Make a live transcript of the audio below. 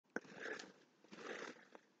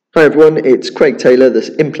Hi everyone, it's Craig Taylor,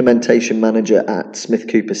 the Implementation Manager at Smith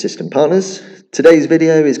Cooper Systems Partners. Today's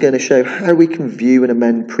video is going to show how we can view and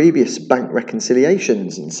amend previous bank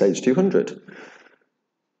reconciliations in Sage 200.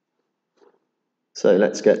 So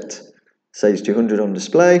let's get Sage 200 on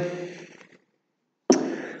display.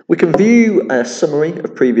 We can view a summary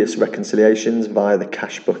of previous reconciliations via the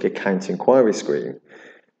Cashbook Account Inquiry screen.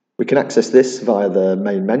 We can access this via the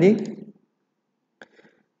main menu.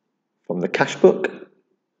 From the Cashbook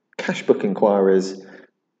Inquiries,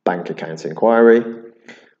 Bank Account Inquiry.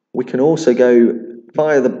 We can also go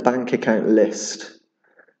via the bank account list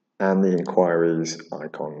and the inquiries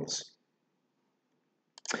icons.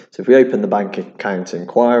 So if we open the bank account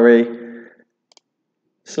inquiry,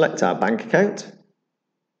 select our bank account,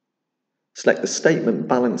 select the Statement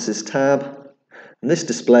Balances tab, and this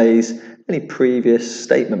displays any previous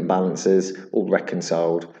statement balances or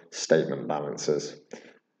reconciled statement balances.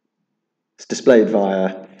 It's displayed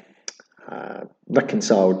via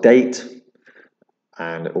reconcile date,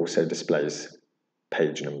 and it also displays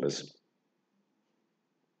page numbers.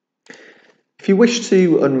 If you wish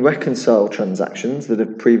to unreconcile transactions that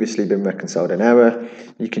have previously been reconciled in error,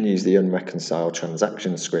 you can use the Unreconcile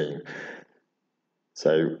Transaction screen.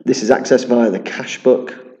 So this is accessed via the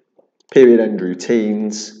Cashbook, Period End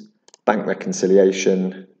Routines, Bank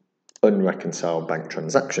Reconciliation, Unreconciled Bank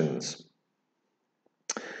Transactions.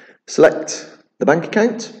 Select the bank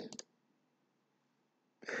account.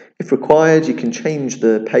 If required, you can change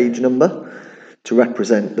the page number to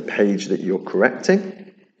represent the page that you're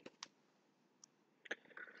correcting.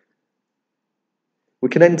 We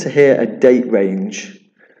can enter here a date range,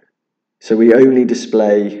 so we only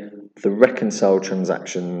display the reconciled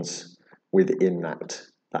transactions within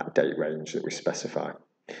that date range that we specify.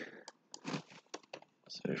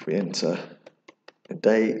 So if we enter a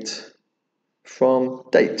date from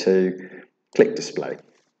date to, click display.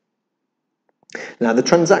 Now the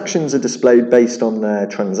transactions are displayed based on their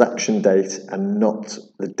transaction date and not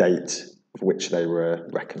the date of which they were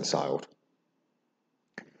reconciled.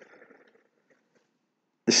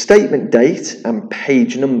 The statement date and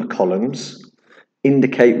page number columns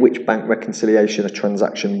indicate which bank reconciliation a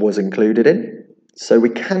transaction was included in. So we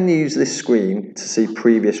can use this screen to see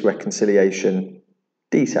previous reconciliation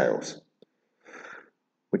details.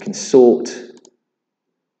 We can sort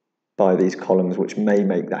by these columns, which may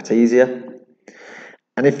make that easier.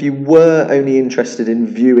 And if you were only interested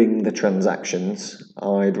in viewing the transactions,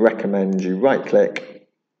 I'd recommend you right-click,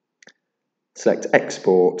 select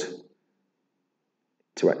Export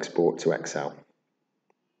to Excel.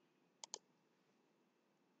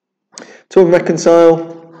 To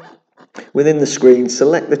unreconcile, within the screen,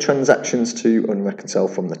 select the transactions to unreconcile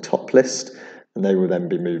from the top list, and they will then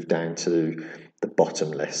be moved down to the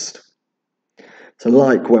bottom list. So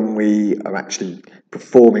like when we are actually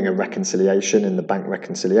performing a reconciliation in the bank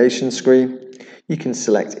reconciliation screen, you can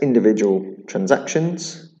select individual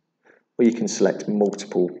transactions, or you can select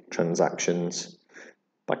multiple transactions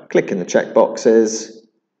by clicking the checkboxes,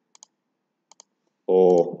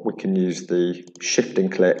 or we can use the Shift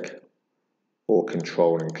and click or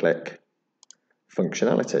Control and click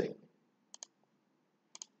functionality.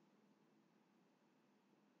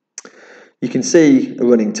 You can see a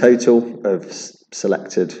running total of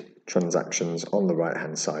selected transactions on the right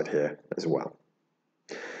hand side here as well.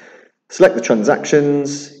 Select the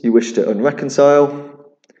transactions you wish to unreconcile,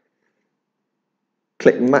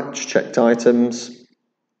 click Match Checked Items.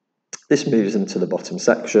 This moves them to the bottom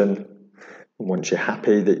section, and once you're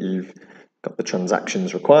happy that you've got the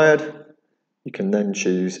transactions required, you can then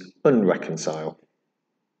choose Unreconcile.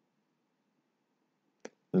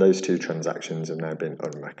 And those two transactions have now been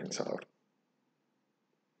unreconciled.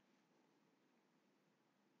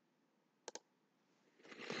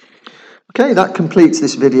 Okay, that completes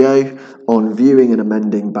this video on viewing and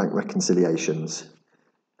amending bank reconciliations.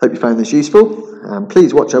 Hope you found this useful, and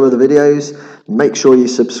please watch our other videos. Make sure you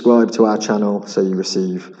subscribe to our channel so you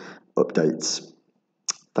receive updates.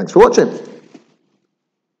 Thanks for watching.